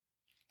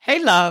Hey,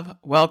 love.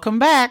 Welcome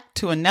back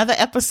to another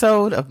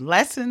episode of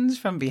Lessons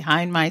from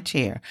Behind My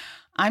Chair.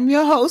 I'm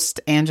your host,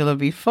 Angela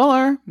B.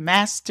 Fuller,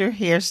 master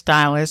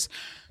hairstylist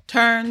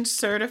turned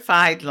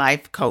certified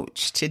life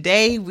coach.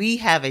 Today, we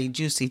have a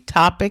juicy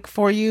topic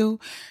for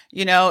you.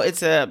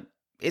 It's a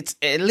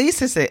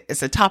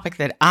topic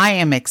that I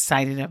am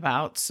excited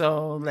about.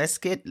 So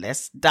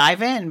let's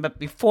dive in. But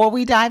before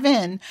we dive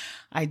in,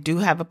 I do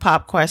have a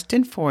pop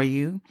question for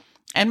you.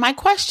 And my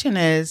question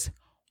is,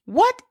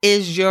 what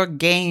is your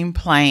game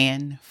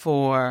plan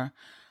for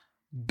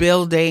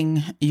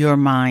building your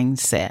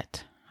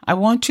mindset? I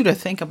want you to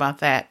think about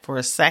that for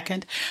a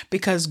second,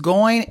 because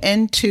going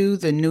into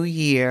the new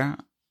year,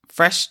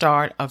 fresh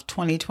start of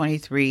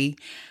 2023,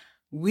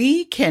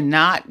 we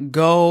cannot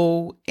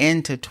go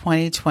into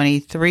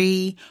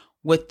 2023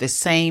 with the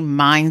same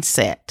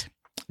mindset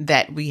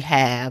that we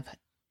have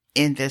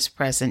in this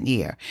present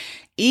year.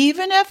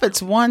 Even if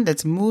it's one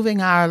that's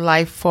moving our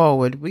life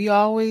forward, we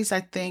always,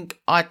 I think,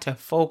 ought to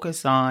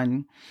focus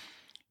on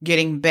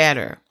getting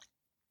better,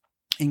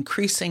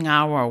 increasing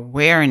our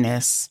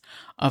awareness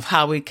of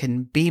how we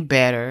can be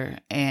better,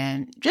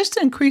 and just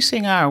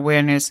increasing our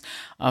awareness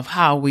of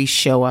how we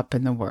show up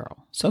in the world.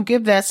 So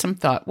give that some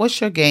thought.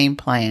 What's your game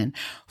plan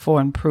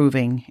for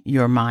improving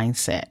your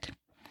mindset?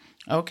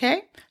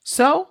 Okay,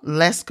 so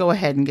let's go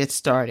ahead and get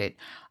started.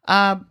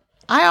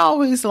 I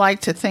always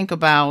like to think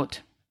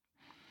about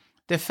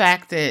the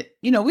fact that,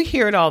 we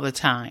hear it all the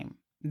time,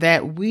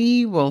 that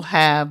we will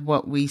have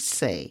what we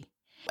say.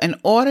 In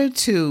order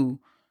to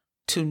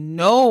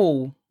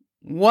know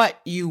what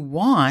you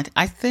want,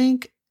 I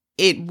think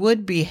it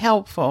would be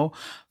helpful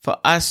for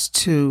us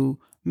to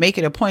make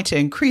it a point to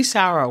increase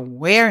our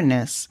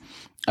awareness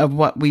of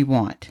what we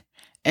want.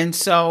 And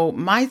so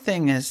my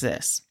thing is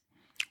this.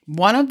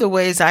 One of the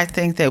ways I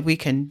think that we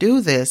can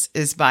do this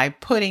is by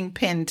putting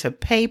pen to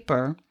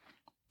paper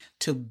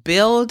to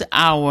build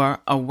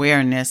our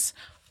awareness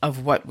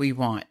of what we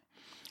want.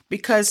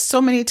 Because so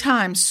many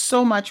times,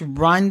 so much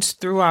runs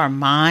through our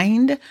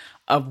mind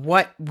of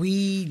what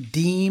we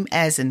deem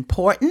as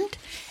important.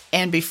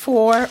 And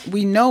before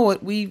we know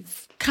it,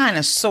 we've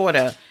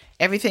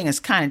everything is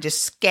kind of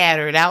just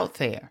scattered out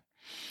there.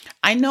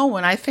 I know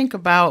when I think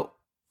about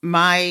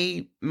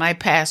my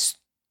past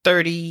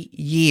 30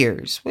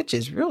 years, which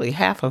is really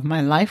half of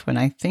my life when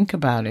I think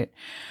about it,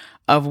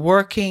 of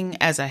working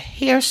as a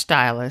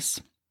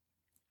hairstylist,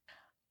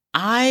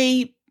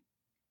 I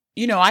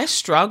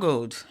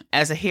struggled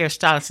as a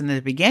hairstylist in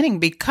the beginning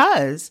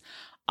because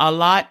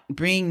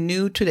being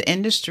new to the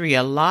industry,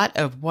 a lot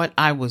of what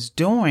I was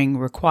doing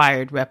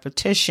required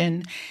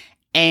repetition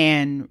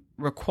and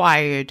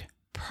required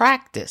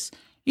practice,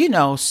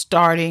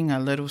 starting a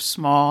little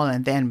small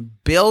and then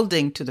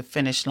building to the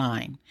finish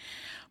line.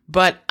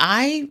 But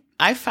I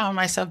found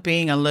myself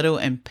being a little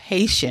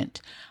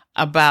impatient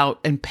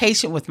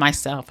with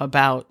myself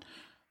about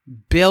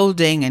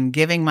building and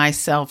giving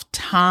myself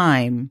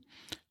time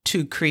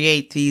to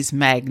create these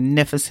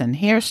magnificent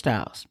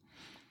hairstyles.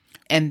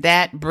 And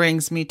that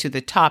brings me to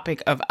the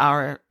topic of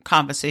our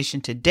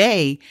conversation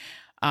today,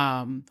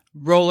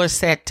 roller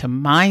set to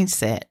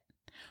mindset.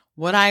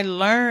 What I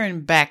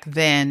learned back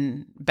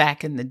in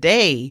the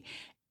day,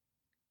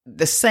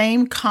 the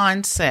same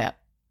concept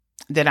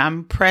that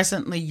I'm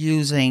presently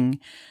using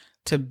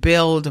to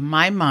build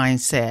my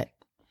mindset,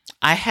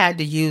 I had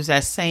to use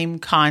that same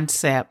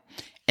concept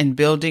in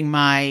building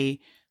my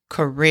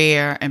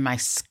career and my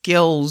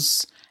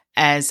skills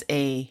as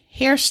a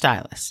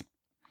hairstylist.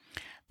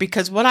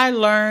 Because what I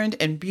learned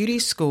in beauty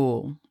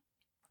school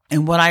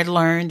and what I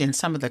learned in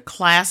some of the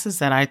classes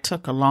that I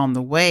took along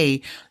the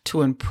way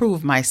to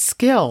improve my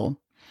skill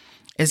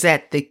is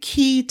that the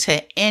key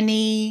to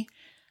any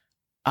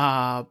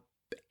hairstyle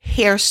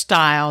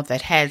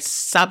that had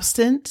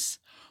substance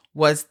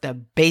was the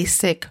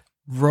basic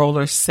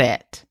roller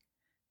set.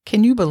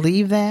 Can you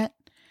believe that?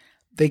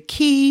 The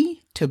key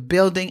to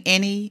building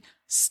any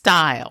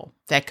style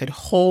that could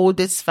hold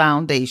its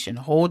foundation,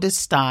 hold its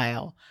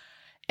style,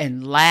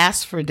 and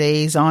last for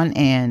days on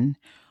end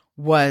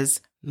was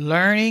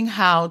learning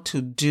how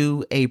to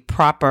do a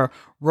proper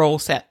roll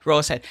set.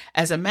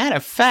 As a matter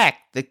of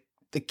fact,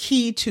 the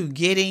key to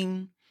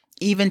getting,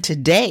 even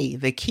today,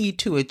 the key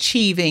to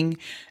achieving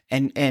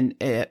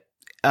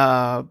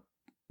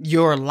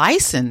your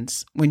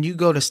license when you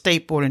go to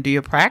State Board and do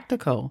your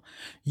practical,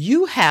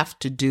 you have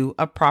to do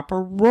a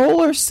proper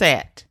roller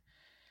set.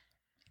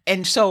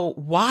 And so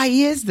why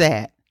is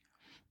that?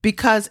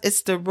 Because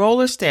it's the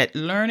roller set.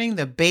 Learning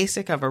the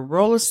basic of a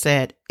roller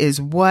set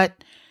is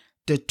what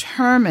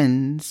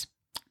determines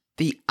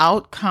the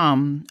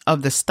outcome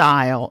of the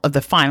style, of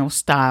the final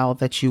style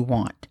that you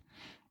want.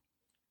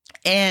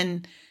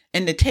 And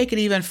to take it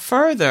even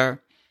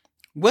further,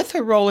 with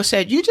a roller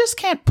set, you just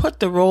can't put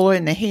the roller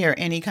in the hair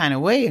any kind of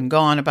way and go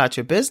on about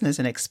your business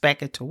and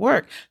expect it to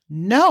work.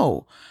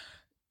 No.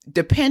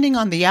 Depending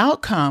on the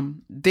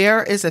outcome,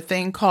 there is a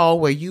thing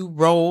called where you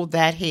roll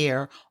that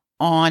hair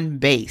on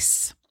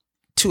base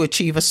to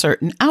achieve a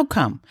certain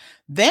outcome.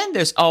 Then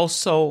there's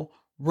also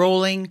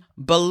rolling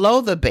below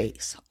the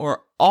base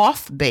or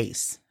off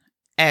base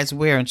as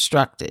we're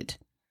instructed.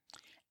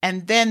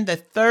 And then the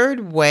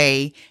third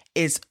way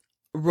is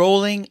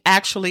rolling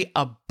actually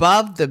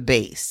above the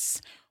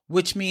base,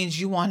 which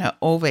means you want to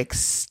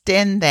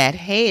overextend that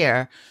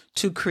hair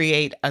to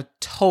create a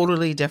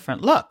totally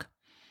different look.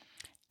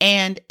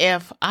 And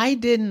if I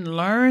didn't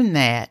learn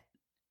that,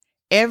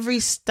 every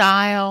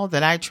style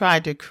that I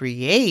tried to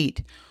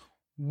create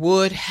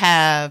would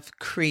have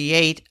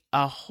create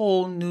a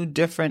whole new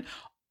different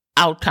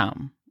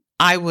outcome.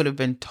 I would have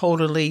been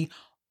totally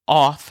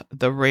off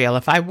the rail.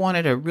 If I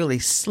wanted a really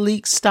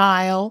sleek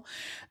style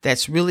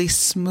that's really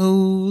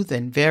smooth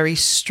and very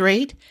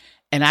straight,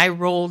 and I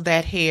rolled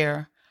that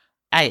hair,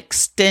 I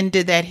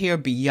extended that hair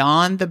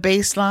beyond the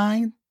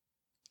baseline,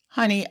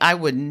 honey, I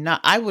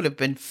would have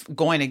been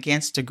going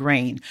against the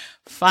grain,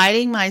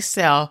 fighting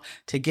myself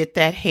to get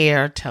that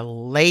hair to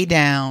lay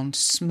down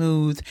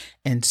smooth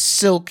and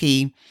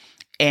silky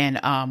and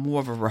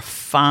more of a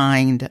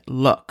refined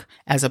look,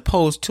 as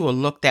opposed to a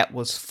look that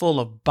was full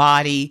of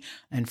body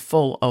and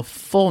full of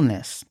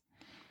fullness.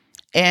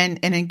 And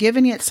in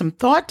giving it some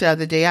thought the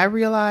other day, I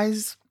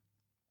realized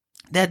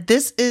that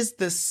this is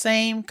the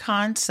same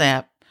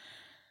concept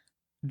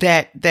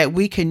that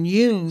we can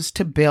use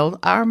to build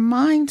our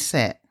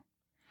mindset.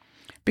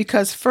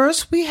 Because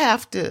first we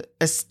have to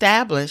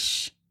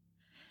establish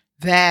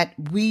that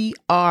we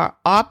are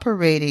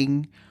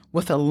operating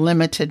with a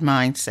limited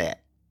mindset,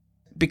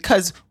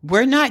 because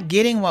we're not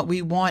getting what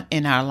we want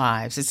in our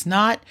lives. It's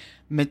not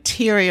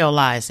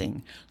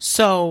materializing.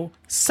 So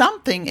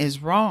something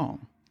is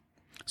wrong.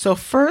 So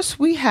first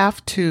we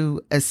have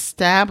to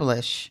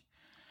establish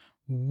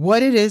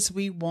what it is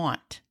we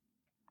want,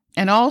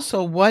 and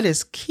also what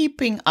is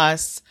keeping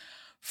us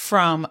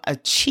from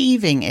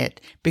achieving it,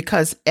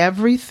 because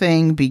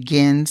everything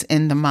begins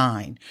in the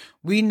mind.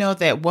 We know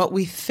that what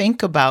we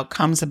think about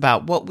comes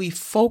about. What we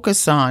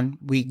focus on,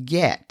 we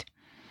get.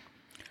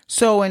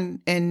 So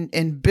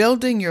in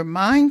building your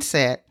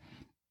mindset,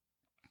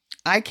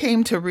 I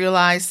came to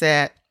realize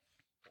that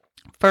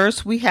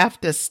first we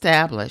have to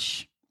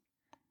establish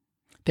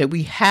that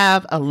we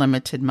have a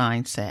limited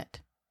mindset.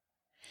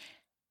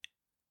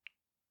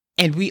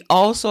 And we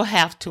also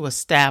have to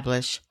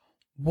establish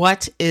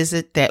what is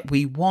it that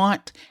we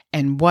want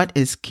and what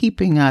is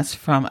keeping us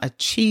from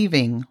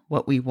achieving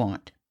what we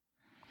want.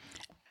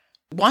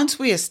 Once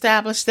we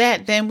establish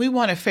that, then we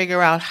want to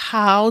figure out,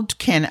 how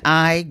can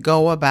I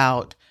go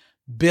about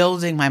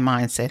building my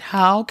mindset?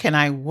 How can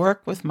I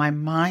work with my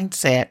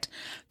mindset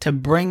to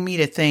bring me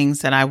to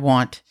things that I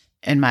want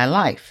in my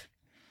life?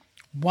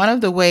 One of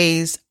the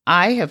ways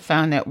I have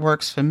found that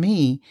works for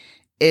me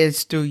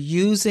is through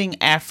using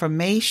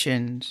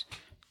affirmations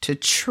to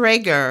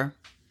trigger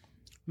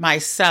my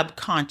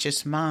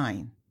subconscious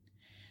mind.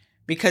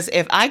 Because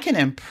if I can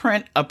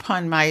imprint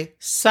upon my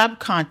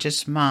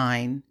subconscious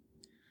mind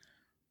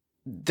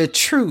the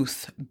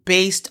truth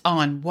based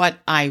on what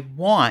I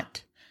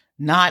want,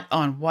 not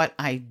on what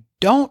I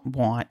don't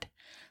want,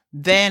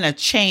 then a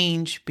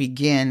change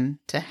begin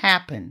to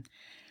happen.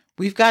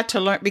 We've got to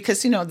learn,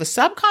 because, the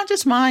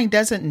subconscious mind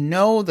doesn't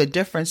know the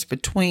difference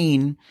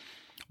between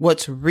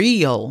what's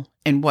real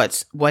and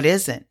what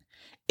isn't.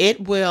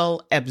 It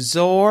will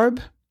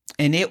absorb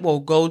and it will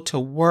go to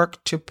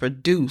work to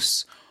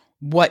produce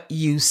what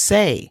you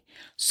say.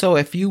 So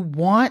if you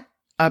want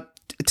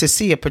to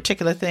see a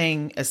particular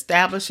thing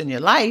established in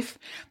your life,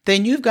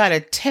 then you've got to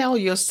tell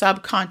your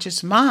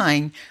subconscious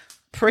mind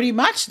pretty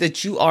much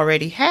that you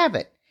already have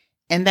it.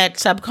 And that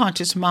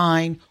subconscious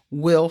mind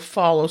will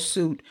follow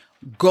suit,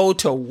 go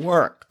to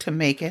work to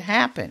make it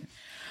happen.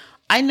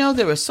 I know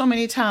there were so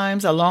many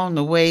times along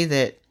the way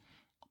that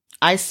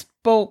I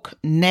spoke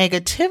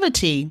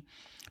negativity,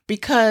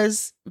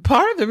 because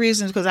part of the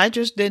reason is because I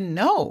just didn't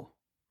know.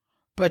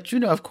 But,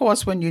 of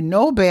course, when you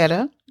know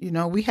better,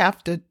 we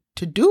have to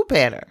do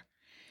better.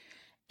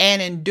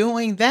 And in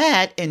doing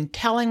that, in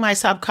telling my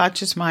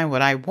subconscious mind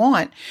what I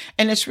want,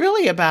 and it's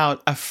really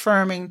about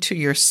affirming to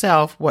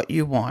yourself what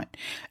you want.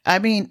 I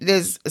mean,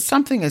 there's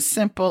something as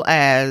simple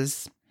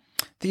as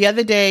the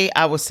other day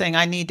I was saying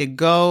I need to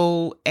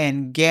go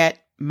and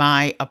get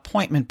my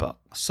appointment book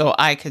so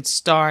I could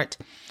start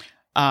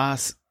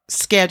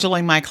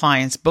scheduling my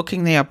clients,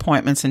 booking their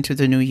appointments into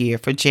the new year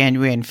for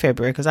January and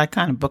February, because I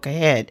kind of book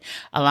ahead,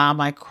 allow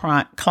my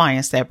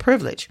clients that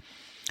privilege.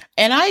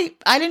 And I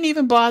didn't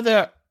even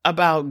bother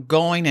about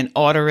going and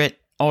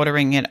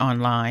ordering it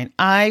online.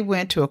 I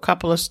went to a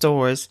couple of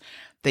stores.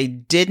 They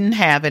didn't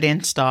have it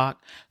in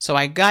stock. So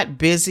I got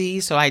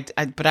busy. So I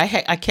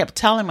kept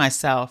telling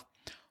myself,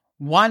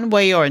 one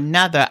way or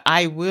another,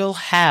 I will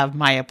have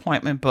my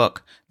appointment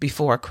book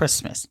before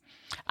Christmas.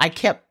 I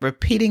kept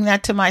repeating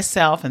that to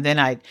myself. And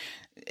then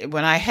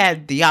when I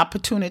had the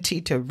opportunity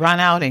to run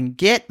out and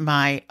get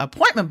my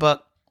appointment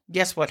book,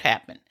 guess what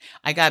happened?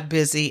 I got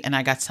busy and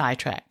I got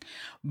sidetracked.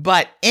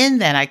 But in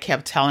that, I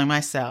kept telling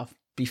myself,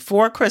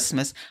 before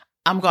Christmas,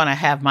 I'm going to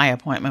have my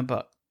appointment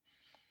book.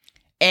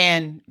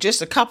 And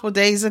just a couple of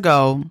days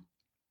ago,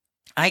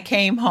 I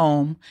came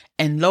home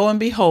and lo and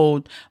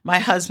behold, my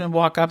husband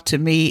walked up to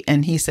me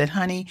and he said,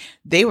 honey,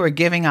 they were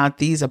giving out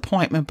these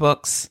appointment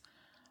books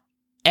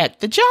at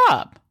the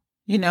job,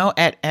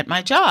 at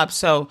my job.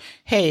 So,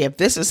 hey, if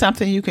this is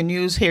something you can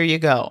use, here you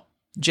go.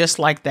 Just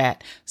like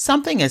that.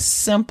 Something as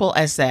simple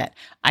as that.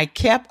 I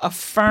kept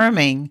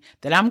affirming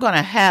that I'm going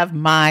to have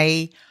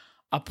my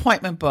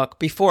appointment book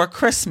before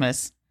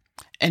Christmas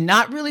and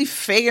not really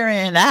figuring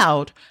it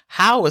out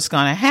how it's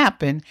going to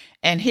happen.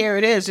 And here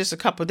it is. Just a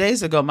couple of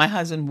days ago, my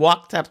husband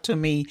walked up to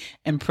me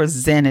and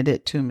presented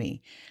it to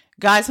me.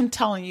 Guys, I'm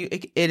telling you,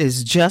 it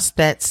is just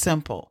that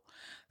simple.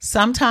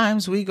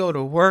 Sometimes we go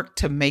to work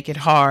to make it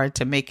hard,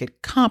 to make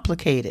it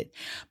complicated.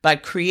 By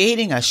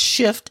creating a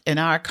shift in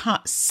our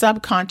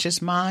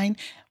subconscious mind,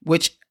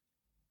 which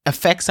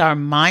affects our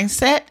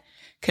mindset,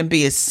 can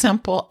be as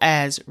simple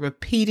as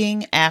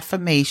repeating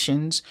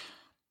affirmations,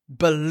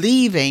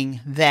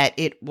 believing that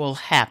it will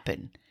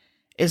happen.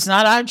 It's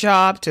not our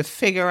job to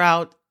figure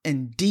out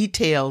in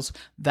details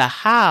the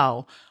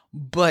how,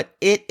 but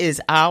it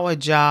is our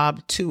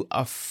job to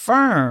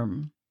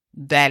affirm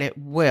that it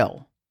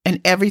will. And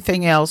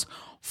everything else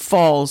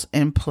falls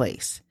in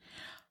place.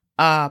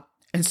 And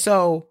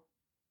so,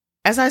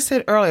 as I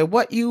said earlier,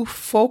 what you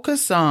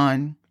focus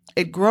on,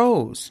 it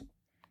grows.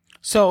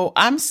 So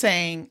I'm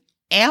saying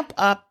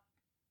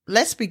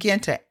let's begin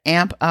to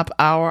amp up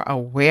our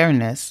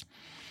awareness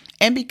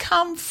and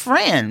become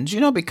friends,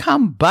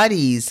 become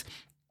buddies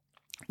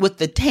with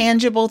the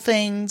tangible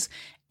things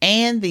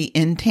and the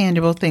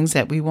intangible things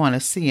that we want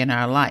to see in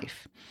our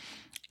life.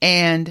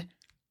 And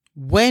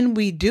when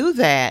we do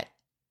that,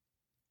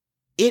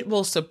 it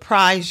will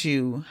surprise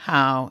you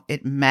how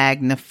it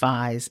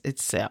magnifies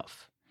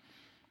itself.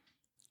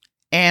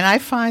 And I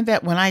find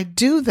that when I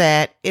do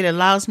that, it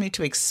allows me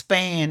to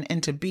expand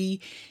and to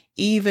be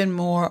even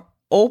more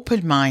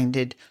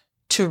open-minded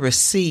to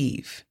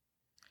receive.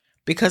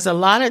 Because a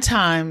lot of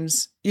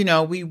times,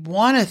 we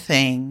want a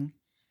thing,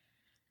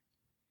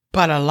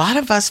 but a lot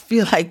of us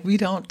feel like we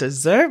don't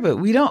deserve it.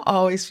 We don't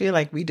always feel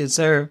like we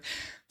deserve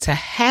to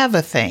have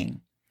a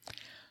thing.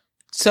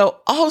 So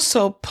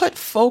also put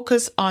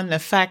focus on the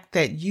fact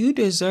that you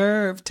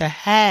deserve to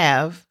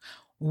have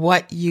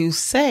what you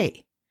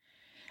say.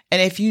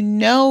 And if you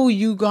know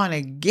you're going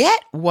to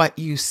get what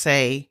you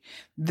say,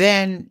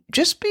 then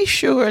just be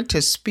sure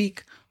to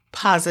speak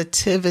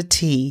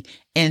positivity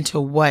into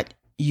what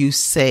you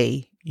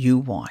say you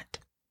want.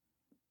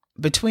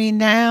 Between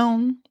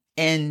now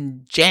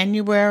and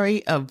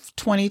January of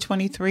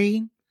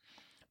 2023,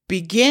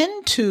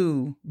 begin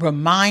to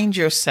remind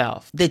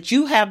yourself that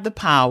you have the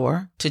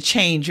power to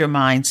change your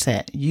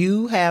mindset.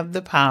 You have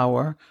the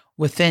power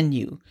within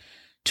you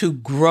to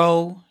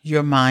grow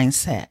your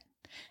mindset.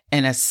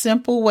 And a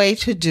simple way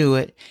to do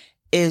it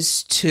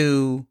is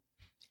to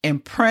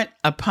imprint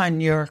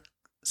upon your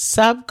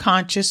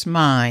subconscious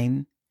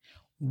mind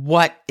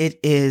what it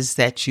is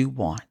that you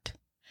want.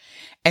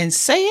 And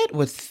say it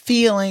with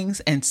feelings,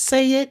 and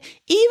say it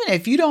even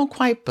if you don't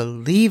quite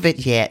believe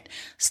it yet.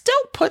 Still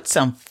put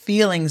some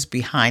feelings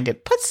behind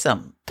it. Put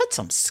some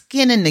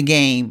skin in the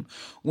game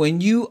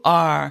when you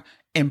are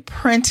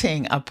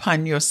imprinting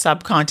upon your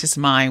subconscious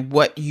mind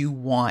what you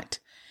want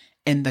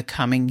in the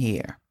coming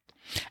year.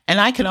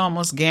 And I can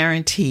almost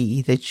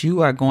guarantee that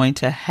you are going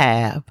to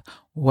have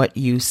what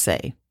you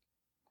say.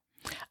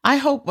 I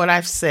hope what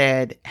I've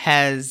said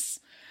has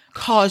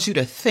caused you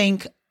to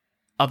think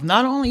of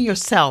not only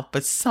yourself,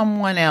 but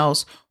someone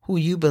else who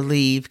you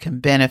believe can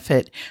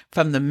benefit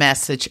from the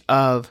message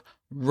of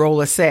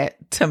roller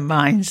set to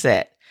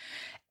mindset.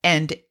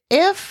 And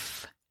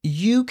if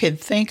you can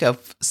think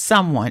of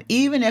someone,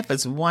 even if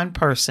it's one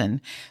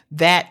person,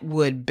 that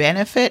would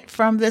benefit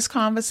from this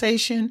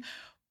conversation,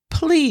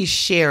 please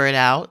share it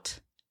out.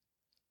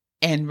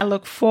 And I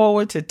look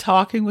forward to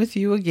talking with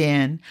you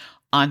again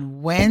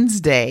on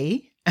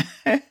Wednesday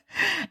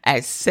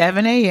at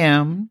 7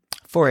 a.m.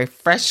 for a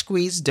fresh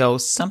squeezed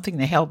dose, something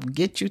to help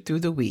get you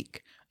through the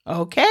week.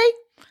 Okay?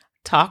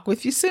 Talk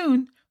with you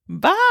soon.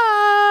 Bye.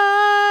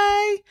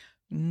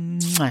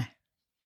 Mwah.